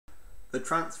The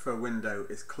transfer window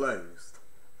is closed,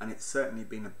 and it's certainly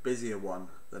been a busier one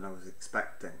than I was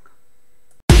expecting.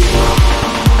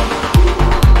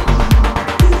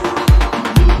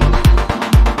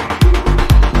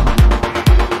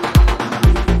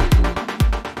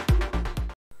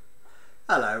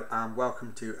 Hello and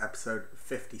welcome to episode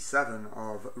 57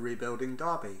 of Rebuilding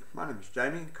Derby. My name is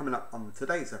Jamie. Coming up on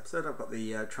today's episode I've got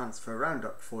the transfer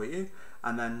roundup for you,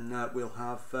 and then we'll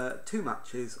have two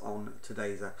matches on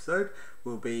today's episode.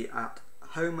 We'll be at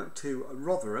home to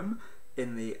Rotherham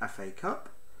in the FA Cup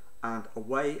and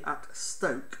away at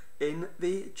Stoke in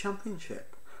the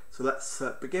Championship. So let's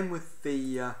begin with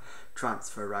the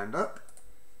transfer roundup.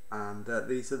 And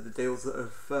these are the deals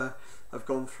that have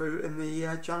gone through in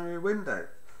the January window.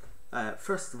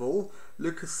 First of all,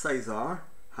 Lucas Cesar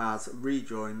has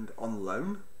rejoined on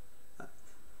loan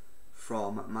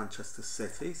from Manchester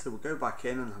City. So we'll go back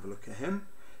in and have a look at him.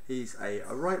 He's a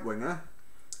right winger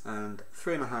and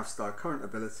 3.5 star current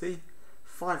ability,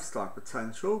 5-star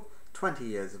potential, 20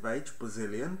 years of age,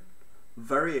 Brazilian.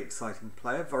 Very exciting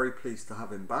player, very pleased to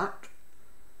have him back.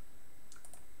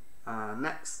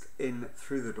 Next in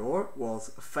through the door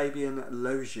was Fabien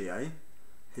Logier,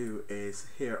 who is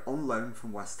here on loan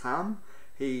from West Ham.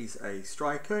 He's a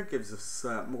striker, gives us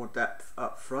more depth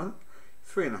up front,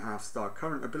 3.5 star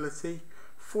current ability,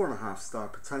 4.5 star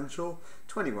potential,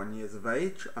 21 years of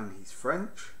age, and he's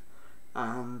French.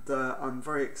 And I'm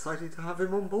very excited to have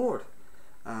him on board.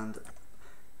 And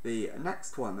the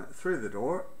next one through the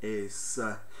door is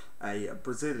a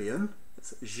Brazilian.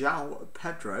 It's João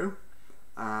Pedro.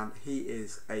 And he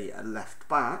is a left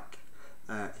back.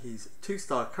 He's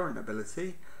 2-star current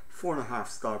ability, 4.5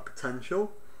 star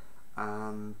potential,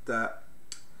 and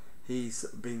he's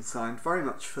been signed very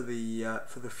much for the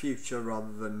future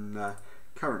rather than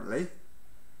currently.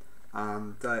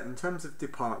 And in terms of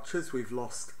departures, we've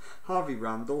lost Harvey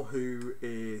Randall, who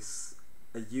is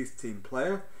a youth team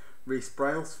player, Reece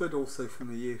Brailsford, also from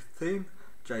the youth team,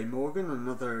 Jay Morgan,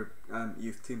 another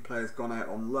youth team player, has gone out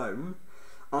on loan.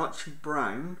 Archie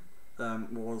Brown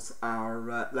was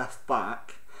our left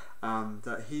back, and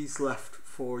he's left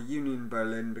for Union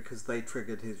Berlin because they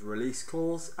triggered his release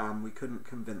clause and we couldn't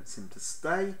convince him to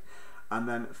stay. And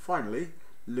then finally,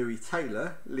 Louis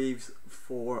Taylor leaves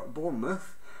for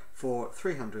Bournemouth for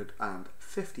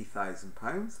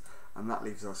 £350,000, and that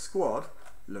leaves our squad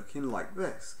looking like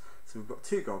this. So we've got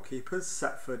two goalkeepers,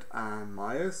 Setford and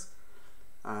Myers.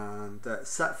 And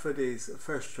Setford is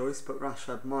first choice, but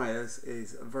Rashad Myers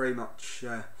is very much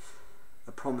a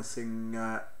promising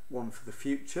one for the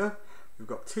future. We've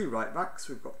got two right backs.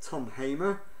 We've got Tom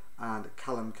Hamer and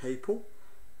Callum Capel,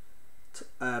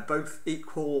 both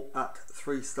equal at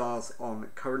 3 stars on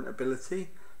current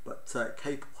ability, but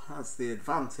Capel has the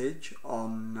advantage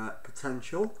on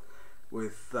potential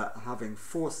with having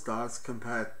 4 stars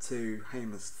compared to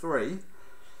Hamer's 3.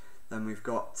 Then we've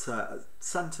got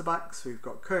centre backs. We've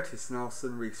got Curtis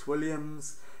Nelson, Reece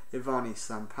Williams, Ivani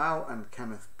Sampao and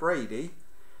Kenneth Brady.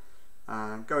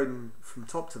 And going from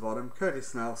top to bottom,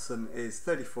 Curtis Nelson is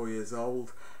 34 years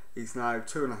old. He's now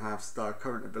 2.5 star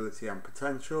current ability and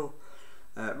potential.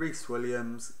 Reece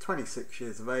Williams, 26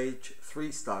 years of age,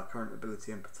 3-star current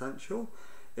ability and potential.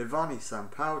 Ivani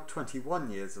Sampao, 21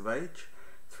 years of age,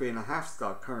 3.5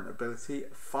 star current ability,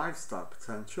 5-star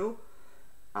potential.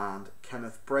 And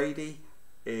Kenneth Brady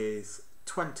is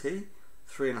 20,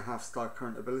 3.5 star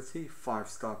current ability,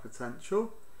 5-star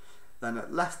potential. Then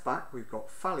at left back we've got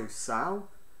Falou Sow,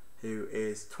 who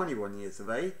is 21 years of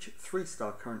age,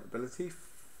 3-star current ability,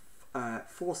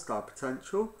 4-star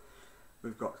potential.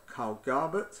 We've got Carl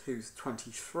Garbett, who's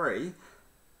 23,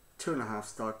 2.5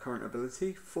 star current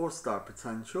ability, 4-star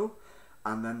potential.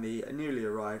 And then the newly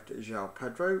arrived João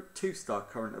Pedro, 2-star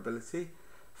current ability,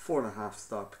 4.5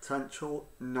 star potential,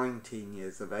 19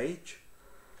 years of age.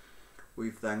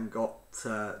 We've then got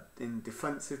in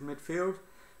defensive midfield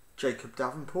Jacob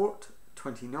Davenport,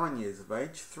 29 years of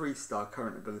age, 3-star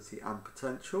current ability and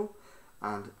potential,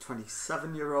 and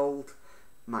 27-year-old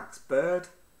Max Bird,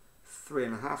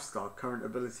 3.5 star current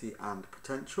ability and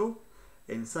potential.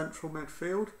 In central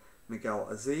midfield, Miguel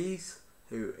Aziz,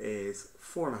 who is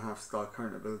 4.5 star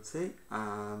current ability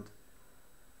and,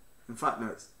 in fact no,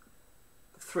 it's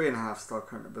 3.5 star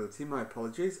current ability, my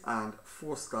apologies, and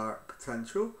 4-star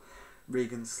potential.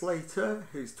 Regan Slater,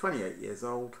 who's 28 years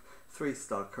old,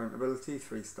 3-star current ability,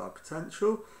 3-star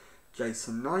potential.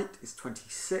 Jason Knight is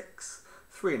 26,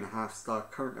 3.5 star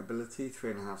current ability,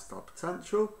 3.5 star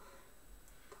potential.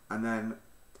 And then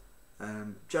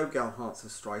Joe Gelhart's a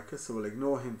striker, so we'll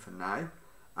ignore him for now.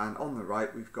 And on the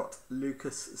right we've got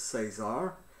Lucas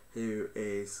Cesar, who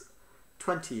is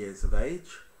 20 years of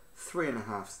age,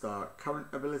 3.5-star current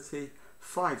ability,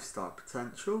 5-star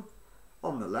potential.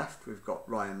 On the left we've got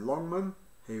Ryan Longman,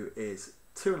 who is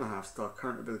 2.5-star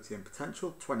current ability and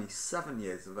potential, 27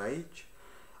 years of age,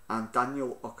 and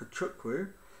Daniel Okachukwu,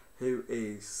 who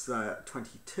is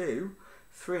 22,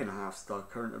 3.5-star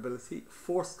current ability,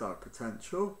 4-star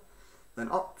potential. Then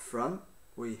up front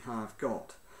we have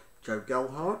got Joe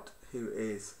Gelhardt, who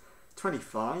is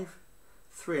 25,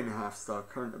 3.5-star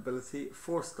current ability,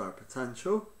 4-star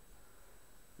potential.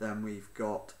 Then we've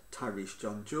got Tyrese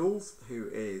John Jules, who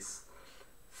is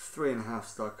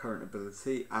 3.5-star current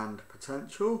ability and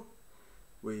potential.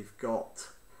 We've got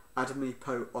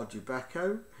Ademipo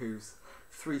Ojibeko, who's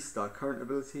 3-star current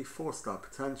ability, 4-star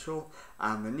potential,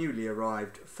 and the newly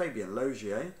arrived Fabien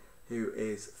Logier, who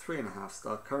is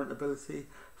 3.5-star current ability,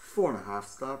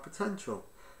 4.5-star potential.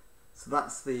 So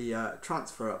that's the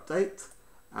transfer update,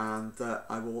 and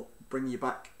I will bring you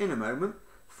back in a moment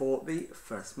for the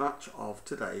first match of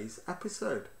today's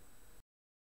episode.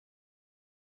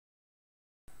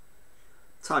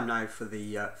 Time now for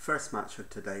the first match of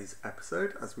today's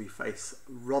episode as we face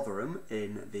Rotherham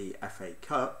in the FA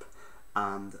Cup,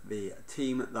 and the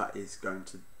team that is going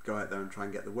to go out there and try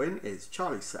and get the win is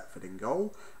Charlie Setford in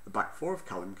goal, a back four of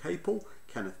Callum Capel,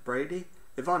 Kenneth Brady,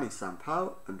 Ivani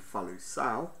Sampao and Falou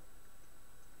Sal.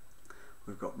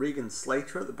 We've got Regan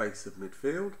Slater at the base of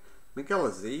midfield, Miguel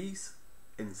Aziz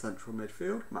in central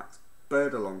midfield, Max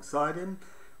Bird alongside him.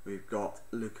 We've got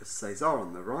Lucas Cesar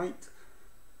on the right,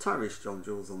 Tyrese John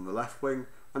Jules on the left wing,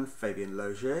 and Fabien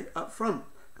Logier up front.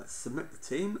 Let's submit the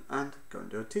team and go and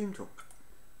do a team talk.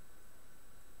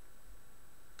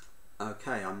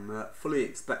 Okay, I'm fully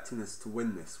expecting us to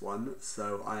win this one,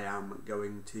 so I am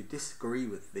going to disagree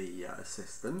with the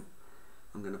assistant.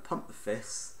 I'm going to pump the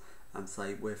fists and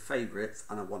say we're favourites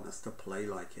and I want us to play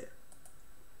like it.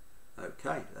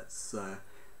 Okay, let's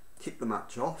kick the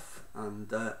match off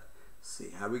and see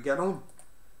how we get on.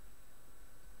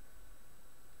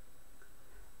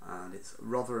 And it's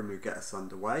Rotherham who get us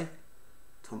underway.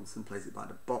 Thompson plays it by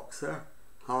the boxer,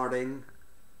 Harding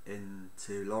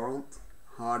into Laurent,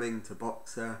 Harding to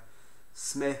boxer,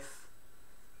 Smith,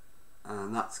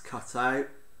 and that's cut out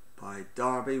by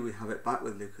Derby. We have it back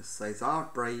with Lucas Cesar,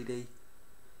 Brady,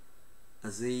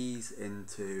 Aziz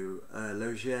into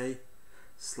Logier,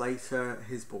 Slater,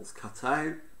 his ball's cut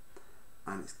out,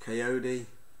 and it's Coyote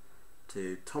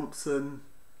to Thompson.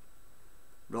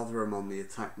 Rotherham on the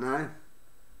attack now.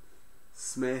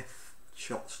 Smith,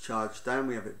 shots charged down,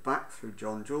 we have it back through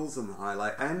John Jules and the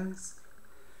highlight ends.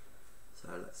 So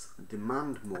let's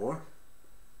demand more.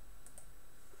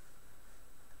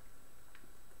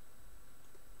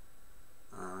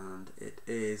 And it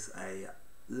is a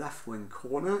left wing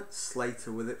corner,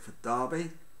 Slater with it for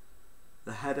Derby.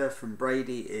 The header from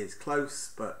Brady is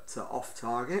close but off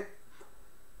target.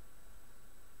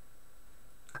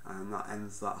 And that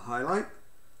ends that highlight.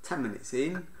 10 minutes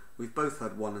in, we've both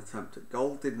had one attempt at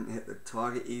goal, didn't hit the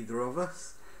target either of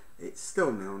us. It's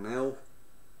still 0-0.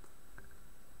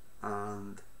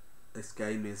 And this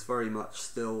game is very much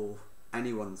still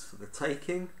anyone's for the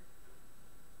taking.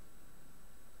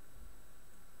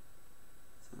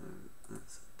 So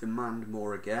let's demand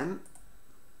more again.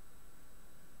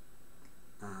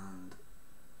 And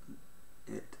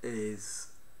it is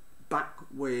back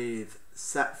with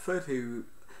Setford, who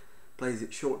plays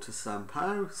it short to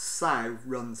Sampao. Sau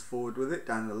runs forward with it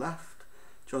down the left.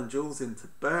 John Jules into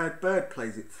Bird. Bird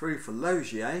plays it through for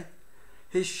Logier.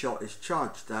 His shot is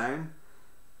charged down,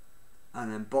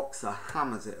 and then Boxer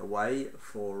hammers it away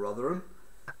for Rotherham,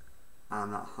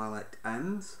 and that highlight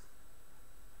ends.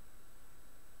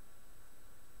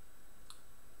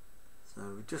 So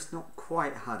we've just not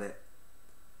quite had it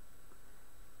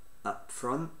up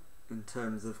front in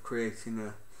terms of creating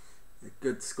a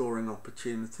good scoring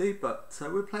opportunity, but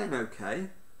we're playing okay.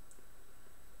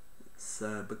 It's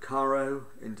Baccaro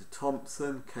into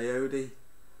Thompson, Coyote,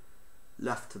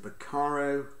 left to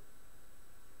Baccaro,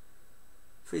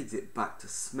 feeds it back to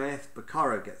Smith,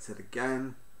 Baccaro gets it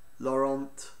again,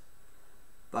 Laurent,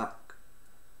 back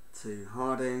to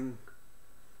Harding,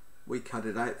 we cut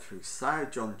it out through Sau,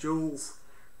 John Jules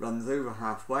runs over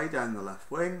halfway down the left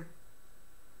wing,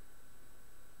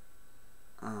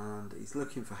 and he's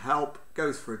looking for help,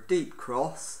 goes for a deep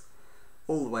cross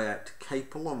all the way out to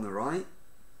Capel on the right.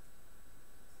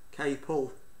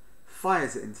 Capel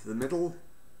fires it into the middle,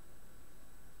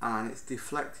 and it's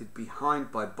deflected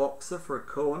behind by Boxer for a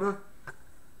corner.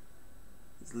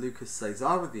 It's Lucas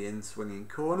Cesar with the in-swinging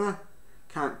corner,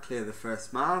 can't clear the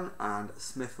first man, and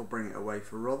Smith will bring it away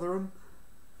for Rotherham.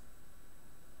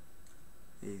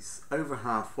 He's over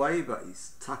halfway, but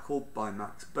he's tackled by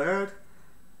Max Bird.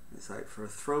 It's out for a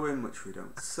throw-in, which we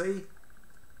don't see.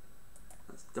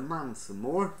 Let's demand some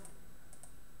more.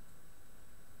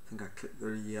 I think I clicked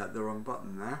the wrong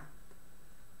button there.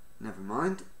 Never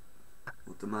mind.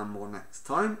 We'll demand more next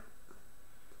time.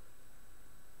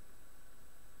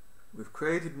 We've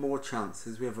created more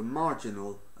chances. We have a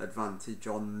marginal advantage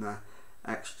on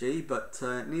XG, but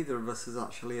neither of us has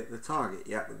actually hit the target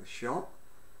yet with a shot.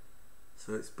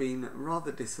 So it's been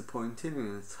rather disappointing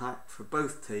in attack for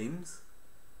both teams.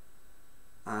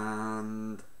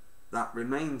 And that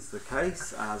remains the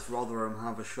case as Rotherham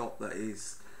have a shot that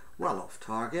is well off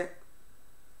target.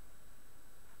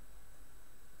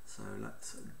 So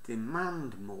let's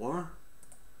demand more.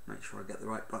 Make sure I get the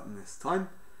right button this time.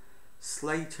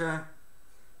 Slater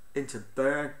into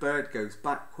Bird. Bird goes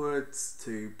backwards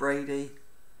to Brady.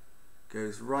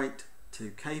 Goes right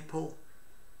to Capel.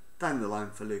 Down the line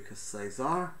for Lucas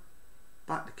Cesar.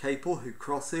 Back to Capel, who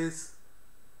crosses.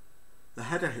 The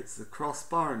header hits the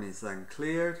crossbar and is then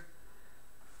cleared.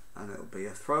 And it'll be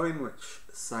a throw-in, which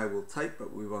Sow will take,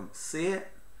 but we won't see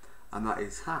it. And that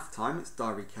is half-time. It's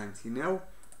Derby County 0,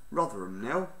 Rotherham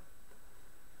 0.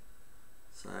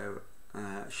 So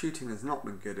shooting has not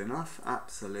been good enough,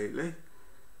 absolutely.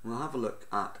 We'll have a look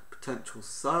at potential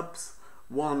subs.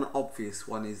 One obvious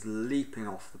one is leaping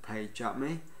off the page at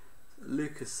me.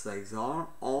 Lucas Cesar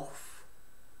off,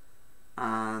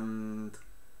 and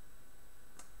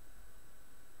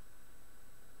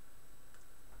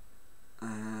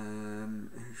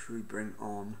who should we bring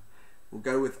on? We'll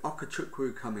go with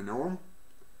Okachukwu coming on.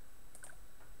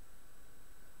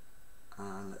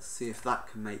 Let's see if that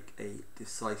can make a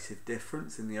decisive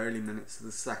difference in the early minutes of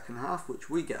the second half, which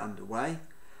we get underway.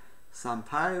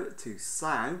 Sampao to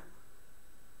Sow.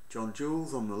 John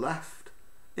Jules on the left.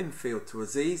 Infield to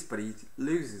Aziz, but he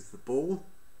loses the ball.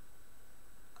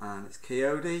 And it's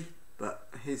Coyote, but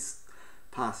his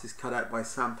pass is cut out by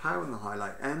Sampao and the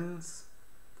highlight ends.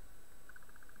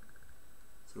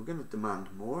 So we're going to demand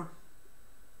more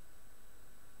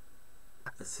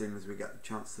as soon as we get the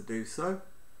chance to do so.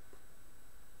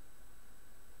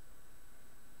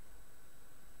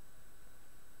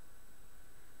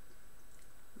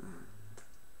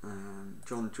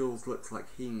 John Jules looks like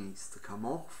he needs to come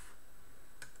off.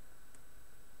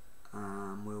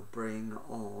 We'll bring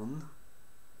on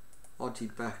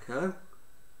Odibeko,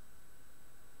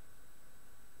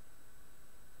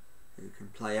 who can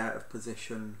play out of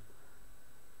position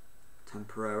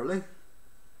temporarily.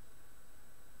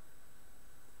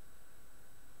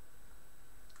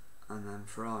 And then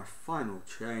for our final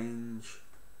change,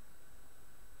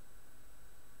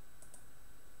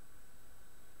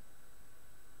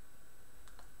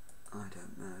 I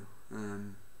don't know.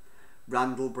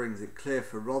 Randall brings it clear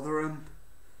for Rotherham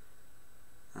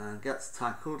and gets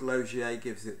tackled. Logier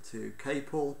gives it to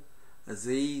Capel.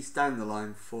 Aziz down the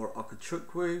line for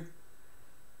Okachukwu,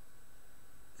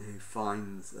 who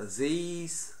finds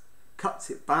Aziz, cuts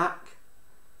it back.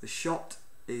 The shot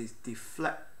is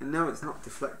no, it's not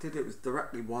deflected, it was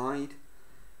directly wide.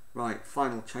 Right,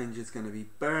 final change is going to be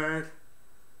Bird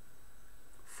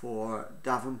for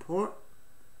Davenport.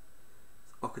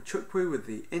 Okachukwu with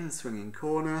the in-swinging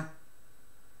corner.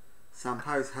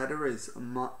 Sampao's header is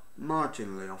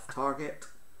marginally off target.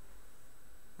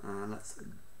 Let's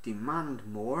demand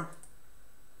more.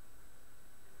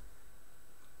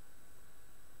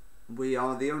 We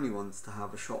are the only ones to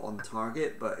have a shot on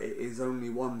target, but it is only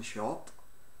one shot.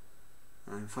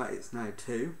 In fact, it's now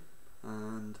two.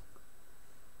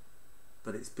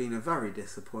 But it's been a very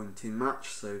disappointing match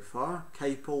so far.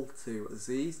 Capel to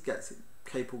Aziz,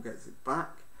 Capel gets it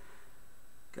back.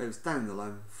 Goes down the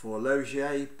line for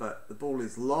Logier, but the ball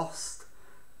is lost.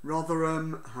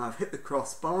 Rotherham have hit the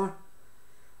crossbar.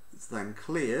 It's then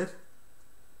cleared.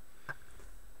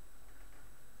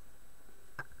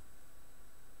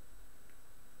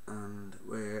 And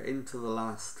we're into the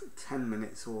last 10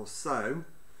 minutes or so.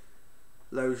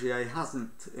 Logier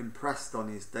hasn't impressed on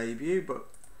his debut, but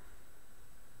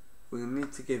we'll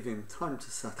need to give him time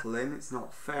to settle in. It's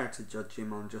not fair to judge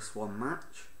him on just one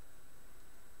match.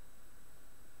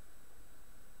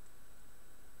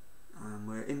 And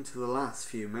we're into the last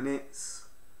few minutes.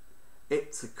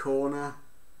 It's a corner.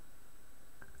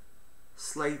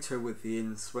 Slater with the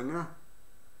in-swinger.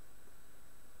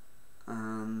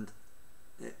 And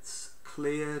it's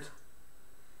cleared.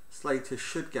 Slater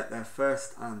should get there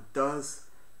first and does.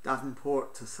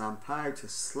 Davenport to Sampao to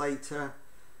Slater.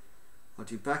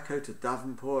 Odibeko to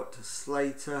Davenport to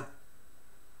Slater.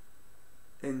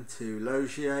 Into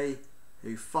Logier,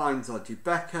 who finds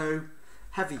Odibeko.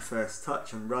 Heavy first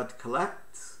touch and Rudd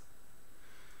collects.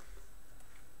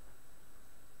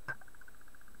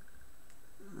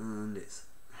 And it's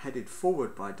headed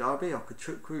forward by Derby.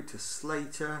 Okachukwu to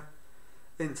Slater,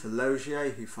 into Logier,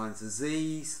 who finds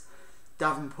Aziz.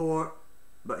 Davenport,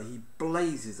 but he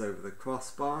blazes over the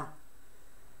crossbar.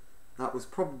 That was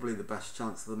probably the best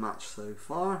chance of the match so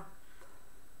far.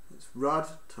 It's Rudd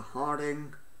to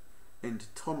Harding, into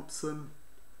Thompson,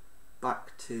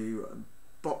 back to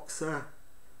Boxer.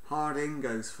 Harding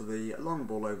goes for the long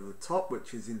ball over the top,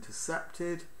 which is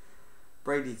intercepted.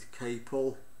 Brady to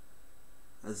Capel,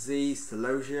 Aziz to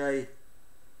Logier.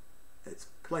 It's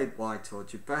played wide to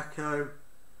Ojibeko,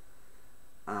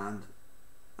 and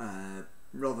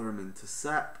Rotherham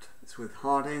intercept. It's with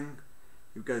Harding,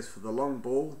 who goes for the long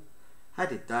ball.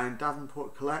 Headed down,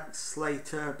 Davenport collects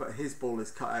Slater, but his ball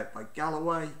is cut out by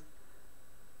Galloway.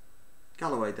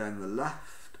 Galloway down the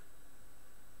left.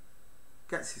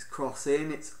 Gets his cross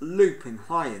in. It's looping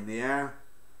high in the air.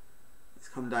 It's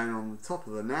come down on the top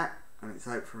of the net, and it's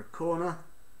out for a corner.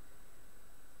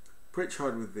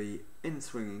 Pritchard with the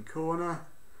in-swinging corner.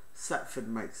 Setford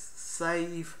makes the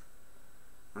save,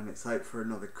 and it's out for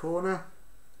another corner.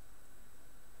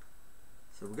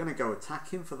 So we're going to go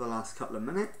attacking for the last couple of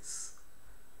minutes.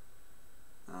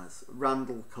 As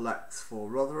Randall collects for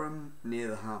Rotherham near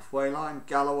the halfway line.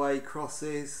 Galloway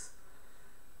crosses,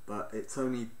 but it's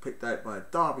only picked out by a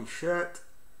Derby shirt.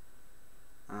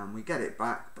 And we get it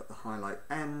back, but the highlight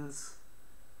ends.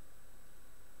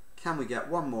 Can we get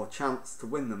one more chance to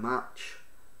win the match?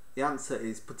 The answer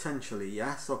is potentially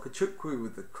yes. Okachukwu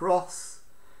with the cross.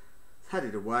 It's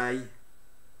headed away.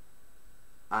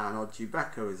 And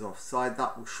Ojibeko is offside.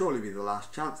 That will surely be the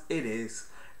last chance. It is.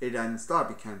 It ends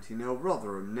Derby County 0,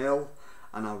 Rotherham 0.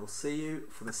 And I will see you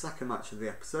for the second match of the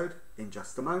episode in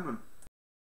just a moment.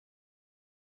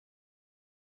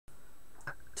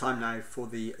 Time now for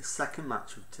the second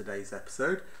match of today's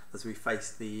episode, as we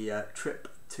face the trip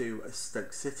to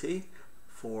Stoke City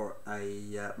for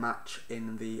a match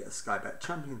in the Sky Bet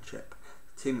Championship.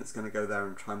 The team that's going to go there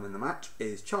and try and win the match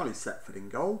is Charlie Setford in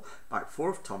goal, back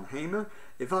four of Tom Hamer,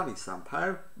 Ivani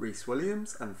Sampao, Rhys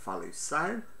Williams and Falu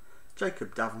Sow.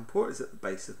 Jacob Davenport is at the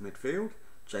base of midfield,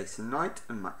 Jason Knight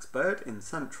and Max Bird in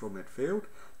central midfield,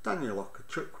 Daniel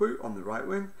Okachukwu on the right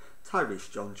wing,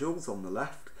 Tyrese John Jules on the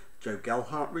left. Joe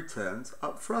Gelhardt returns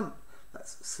up front.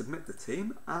 Let's submit the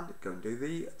team and go and do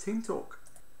the team talk.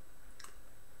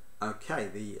 Okay,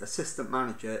 the assistant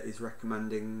manager is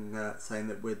recommending, saying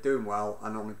that we're doing well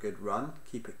and on a good run.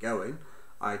 Keep it going.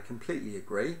 I completely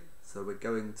agree. So we're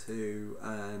going to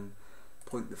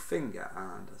point the finger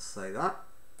and say that.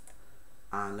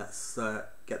 And let's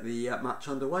get the match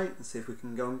underway and see if we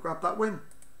can go and grab that win.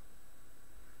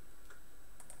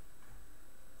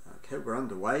 Okay, we're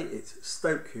underway. It's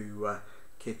Stoke who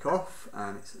kick off,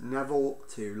 and it's Neville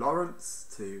to Lawrence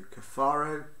to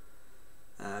Cafaro.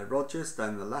 Rogers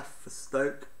down the left for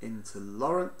Stoke, into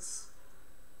Lawrence,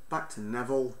 back to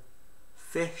Neville,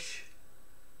 Fish,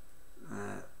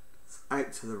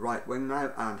 out to the right wing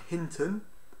now, and Hinton.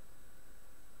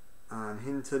 And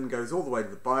Hinton goes all the way to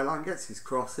the byline, gets his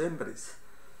cross in, but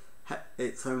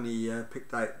it's only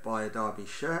picked out by a Derby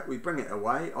shirt. We bring it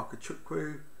away,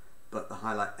 Okachukwu, but the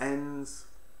highlight ends.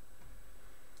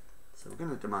 So we're going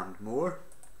to demand more.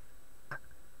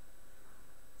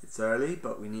 It's early,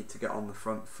 but we need to get on the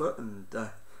front foot and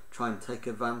try and take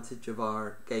advantage of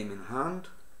our game in hand.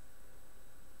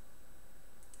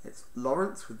 It's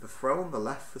Lawrence with the throw on the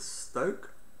left for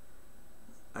Stoke.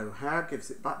 O'Hare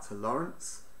gives it back to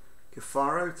Lawrence.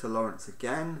 Cafaro to Lawrence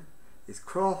again. His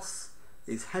cross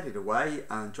is headed away,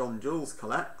 and John Jules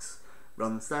collects,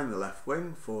 runs down the left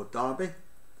wing for Derby.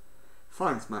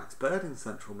 Finds Max Bird in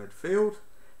central midfield.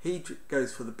 He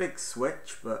goes for the big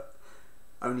switch, but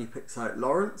only picks out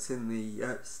Lawrence in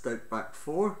the Stoke back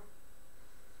four.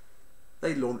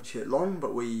 They launch it long,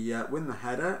 but we win the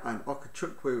header, and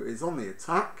Okachukwu is on the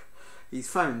attack. He's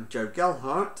found Joe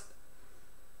Gelhardt,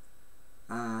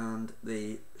 and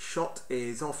the shot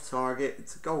is off target.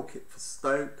 It's a goal kick for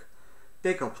Stoke.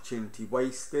 Big opportunity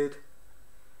wasted.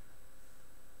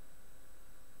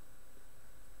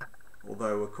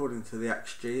 Although according to the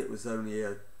XG it was only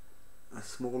a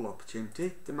small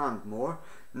opportunity. Demand more.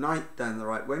 Knight down the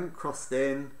right wing, crossed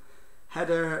in.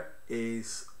 Header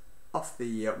is off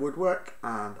the woodwork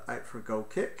and out for a goal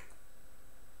kick.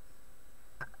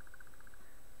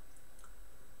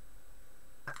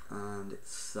 And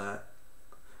it's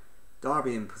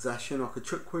Derby in possession.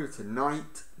 Okachukwu to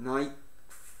Knight. Knight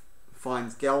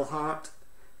finds Gelhardt,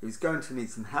 who's going to need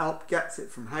some help. Gets it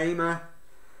from Hamer.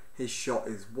 His shot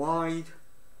is wide.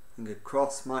 I think a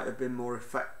cross might have been more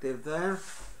effective there.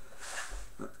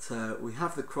 But we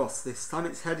have the cross this time.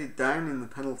 It's headed down in the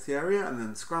penalty area and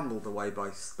then scrambled away by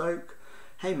Stoke.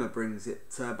 Hamer brings it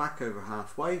back over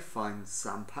halfway, finds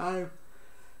Sampao,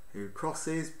 who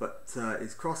crosses, but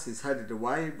his cross is headed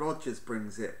away. Rogers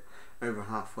brings it over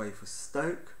halfway for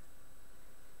Stoke.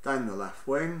 Down the left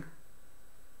wing.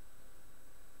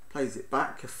 Plays it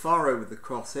back. Cafaro with the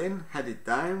cross in, headed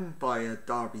down by a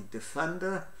Derby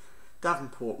defender.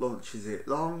 Davenport launches it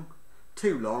long.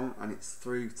 Too long, and it's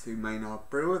through to Maynard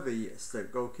Brewer, the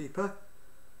Stoke goalkeeper.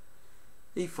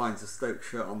 He finds a Stoke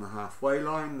shot on the halfway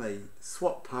line. They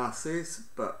swap passes,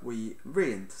 but we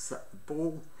re-intercept the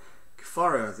ball.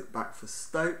 Cafaro has it back for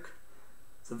Stoke.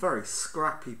 It's a very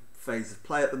scrappy phase of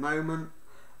play at the moment,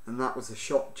 and that was a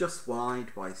shot just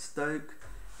wide by Stoke.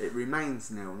 It remains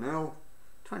 0-0.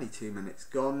 22 minutes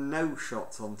gone, no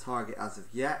shots on target as of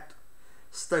yet.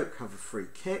 Stoke have a free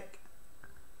kick,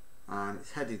 and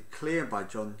it's headed clear by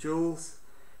John Jules.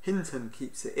 Hinton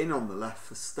keeps it in on the left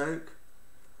for Stoke.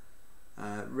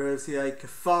 Rosier,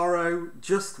 Cafaro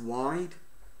just wide.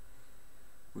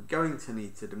 We're going to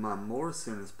need to demand more as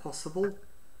soon as possible.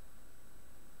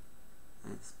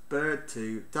 It's Bird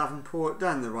to Davenport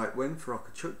down the right wing for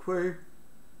Okachukwu.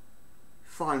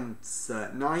 Finds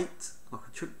Knight.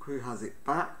 Okachukwu has it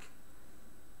back.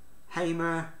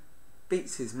 Hamer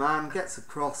beats his man, gets a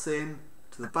cross in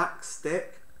to the back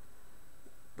stick,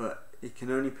 but he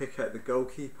can only pick out the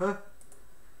goalkeeper.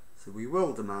 So we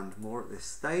will demand more at this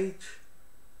stage.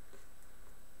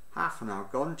 Half an hour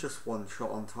gone, just one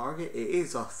shot on target. It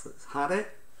is us that's had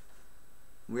it.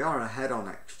 We are ahead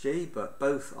on XG, but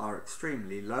both are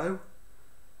extremely low.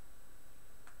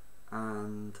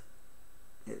 And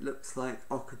it looks like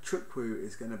Okachukwu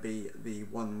is going to be the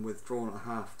one withdrawn at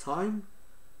half time.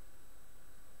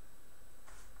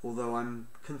 Although I'm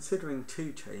considering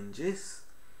two changes.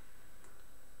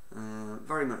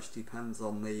 Very much depends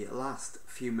on the last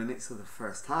few minutes of the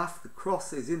first half. The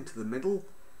cross is into the middle.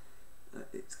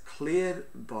 It's cleared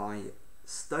by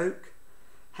Stoke.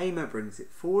 Hamer brings it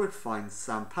forward, finds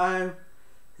Sampao,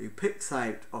 who picks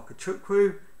out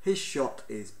Okachukwu. His shot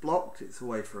is blocked. It's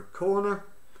away for a corner.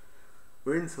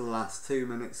 We're into the last 2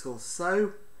 minutes or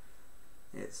so.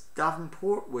 It's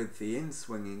Davenport with the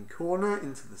in-swinging corner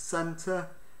into the centre,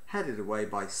 headed away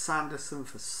by Sanderson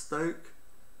for Stoke.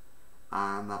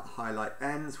 And that highlight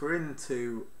ends. We're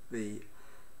into the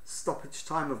stoppage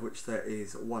time, of which there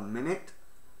is 1 minute.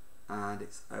 And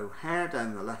it's O'Hare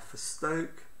down the left for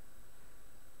Stoke.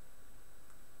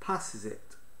 Passes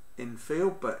it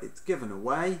infield, but it's given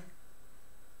away.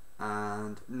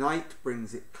 And Knight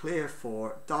brings it clear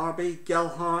for Derby.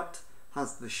 Gelhardt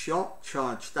has the shot,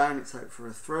 charged down, it's out for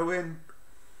a throw-in.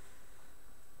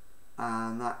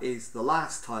 And that is the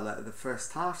last highlight of the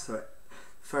first half. So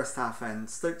first half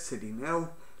ends Stoke City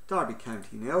 0, Derby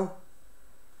County 0.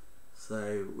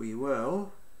 So we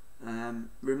will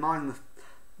remind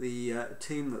the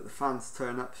team that the fans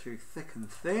turn up through thick and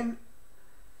thin.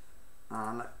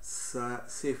 Let's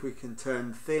see if we can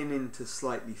turn thin into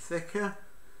slightly thicker.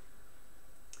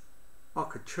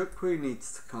 Okachukwu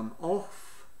needs to come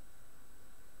off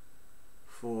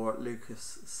for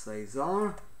Lucas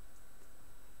Cesar.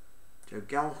 Joe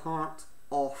Gelhardt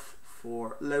off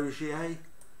for Logier.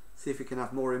 See if he can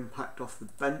have more impact off the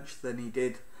bench than he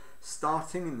did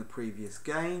starting in the previous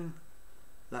game.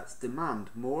 Let's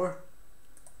demand more.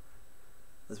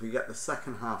 As we get the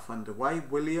second half underway,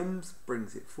 Williams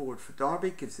brings it forward for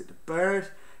Derby, gives it to Bird,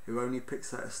 who only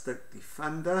picks out a Stoke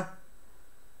defender.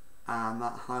 And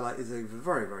that highlight is over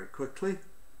very, very quickly.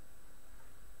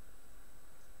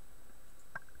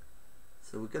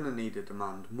 So we're going to need to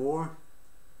demand more.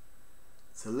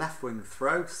 It's a left wing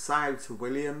throw, Sow to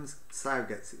Williams. Sow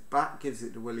gets it back, gives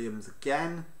it to Williams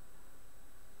again.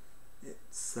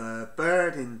 It's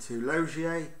Bird into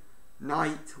Logier.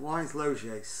 Knight, why is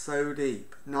Logier so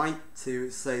deep? Knight to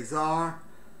Cesar.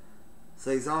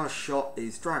 Cesar's shot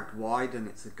is dragged wide and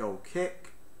it's a goal kick.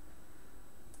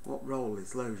 What role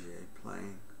is Logier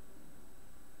playing?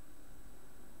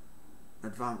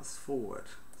 Advance forward,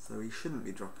 so he shouldn't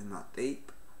be dropping that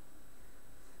deep.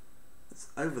 It's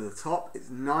over the top,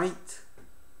 it's Knight.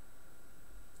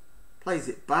 Plays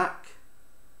it back,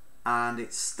 and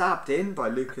it's stabbed in by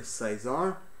Lucas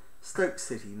Cesar. Stoke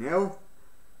City 0,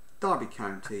 Derby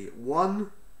County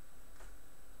 1.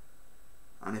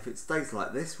 And if it stays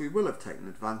like this, we will have taken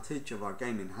advantage of our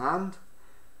game in hand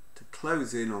to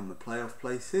close in on the playoff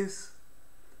places.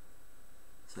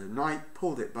 So Knight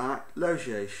pulled it back,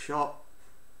 Logier's shot,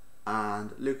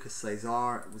 and Lucas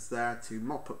Cesar was there to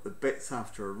mop up the bits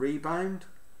after a rebound.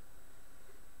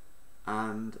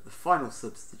 And the final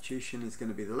substitution is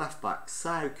going to be the left back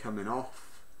Sow coming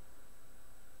off,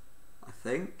 I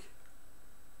think.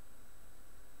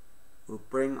 We'll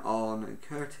bring on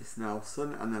Curtis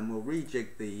Nelson, and then we'll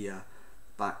rejig the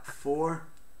back four.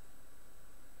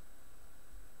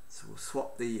 So we'll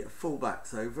swap the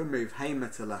full-backs over, move Hamer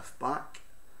to left back,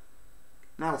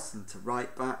 Nelson to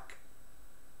right back,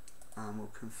 and we'll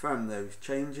confirm those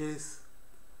changes.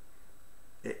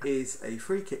 It is a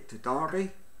free kick to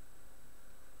Derby,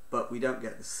 but we don't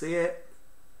get to see it.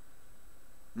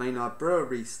 Maynard Brewer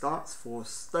restarts for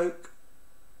Stoke,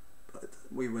 but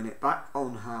we win it back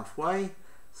on halfway.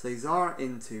 Cesar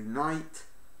into Knight,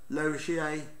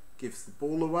 Logier gives the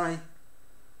ball away.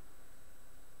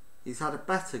 He's had a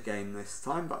better game this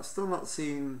time, but I've still not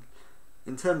seen,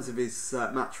 in terms of his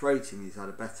match rating, he's had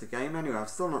a better game. Anyway, I've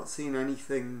still not seen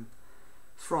anything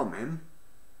from him,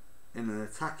 in an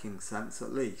attacking sense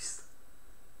at least.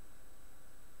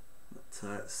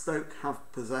 But Stoke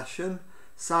have possession.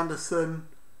 Sanderson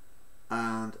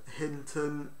and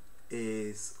Hinton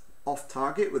is off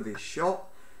target with his shot.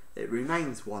 It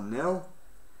remains 1-0.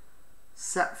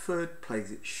 Setford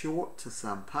plays it short to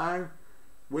Sampao.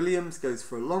 Williams goes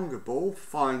for a longer ball,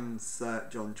 finds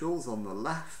John Jules on the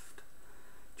left.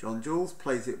 John Jules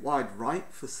plays it wide right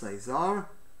for Cesar.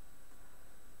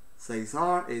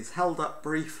 Cesar is held up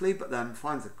briefly but then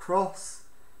finds a cross.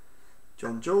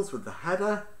 John Jules with the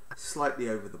header, slightly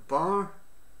over the bar.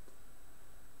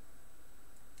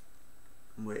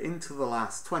 And we're into the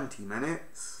last 20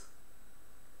 minutes.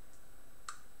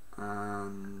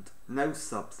 And no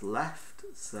subs left,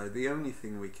 so the only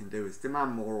thing we can do is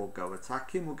demand more or go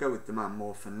attacking. We'll go with demand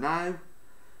more for now.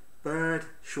 Bird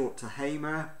short to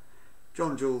Hamer.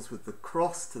 John Jules with the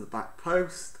cross to the back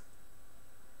post.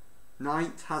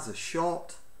 Knight has a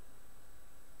shot,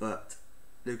 but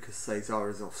Lucas Cesar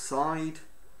is offside.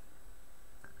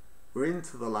 We're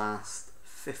into the last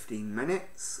 15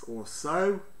 minutes or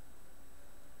so,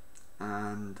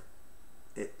 and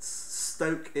it's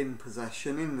Stoke in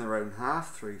possession in their own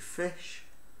half through Fish.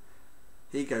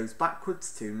 He goes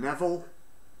backwards to Neville,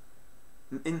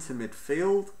 into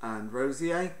midfield, and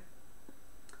Rosier.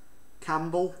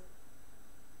 Campbell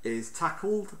is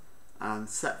tackled and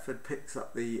Setford picks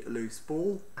up the loose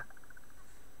ball.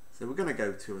 So we're going to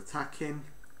go to attacking.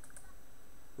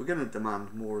 We're going to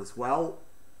demand more as well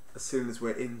as soon as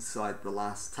we're inside the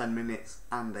last 10 minutes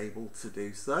and able to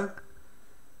do so.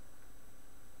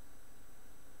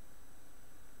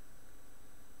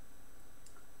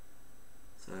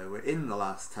 So we're in the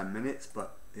last 10 minutes,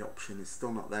 but the option is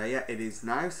still not there yet. It is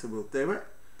now, so we'll do it.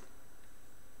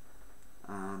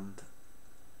 And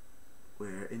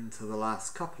we're into the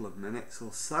last couple of minutes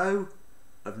or so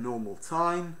of normal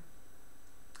time.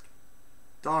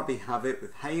 Derby have it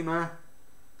with Hamer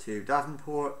to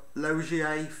Davenport.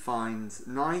 Logier finds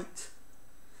Knight.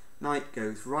 Knight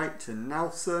goes right to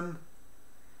Nelson.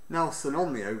 Nelson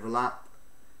on the overlap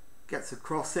gets a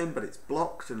cross in, but it's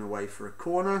blocked and away for a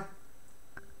corner.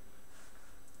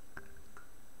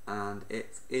 And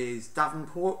it is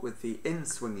Davenport with the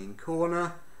in-swinging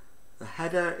corner. The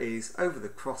header is over the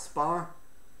crossbar,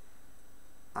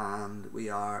 and we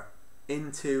are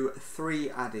into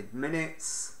 3 added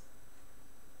minutes.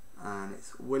 And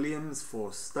it's Williams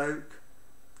for Stoke,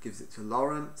 gives it to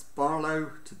Lawrence.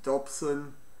 Barlow to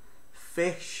Dobson.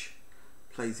 Fish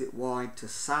plays it wide to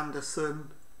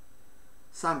Sanderson.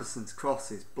 Sanderson's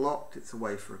cross is blocked, it's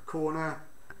away for a corner.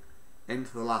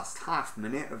 Into the last half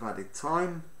minute of added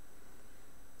time.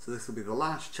 So this will be the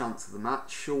last chance of the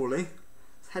match, surely.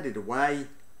 It's headed away,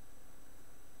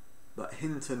 but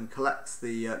Hinton collects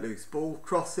the loose ball,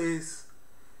 crosses,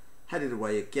 headed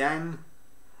away again,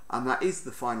 and that is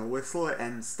the final whistle. It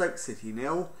ends Stoke City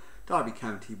 0, Derby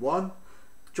County 1.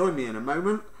 Join me in a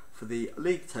moment for the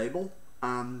league table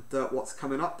and what's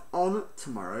coming up on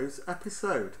tomorrow's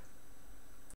episode.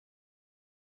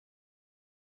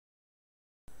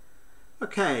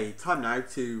 Okay, time now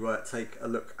to take a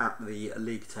look at the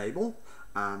league table,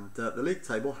 and the league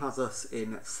table has us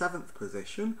in 7th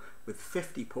position with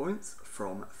 50 points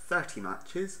from 30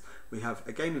 matches. We have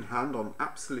a game in hand on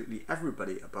absolutely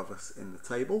everybody above us in the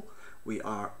table. We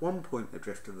are 1 point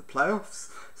adrift of the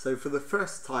playoffs, so for the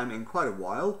first time in quite a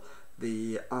while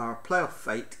our playoff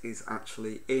fate is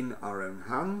actually in our own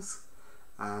hands.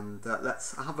 And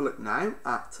let's have a look now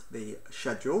at the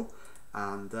schedule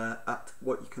and at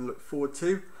what you can look forward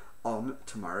to on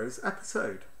tomorrow's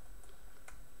episode.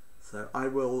 So I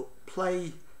will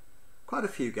play quite a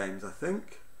few games, I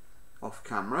think, off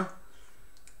camera,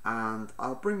 and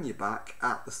I'll bring you back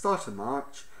at the start of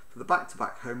March for the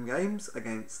back-to-back home games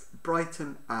against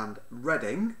Brighton and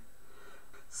Reading.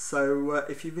 So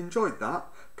if you've enjoyed that,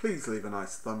 please leave a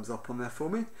nice thumbs up on there for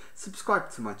me.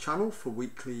 Subscribe to my channel for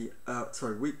weekday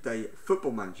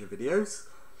Football Manager videos.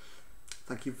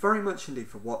 Thank you very much indeed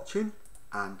for watching,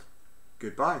 and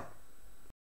goodbye.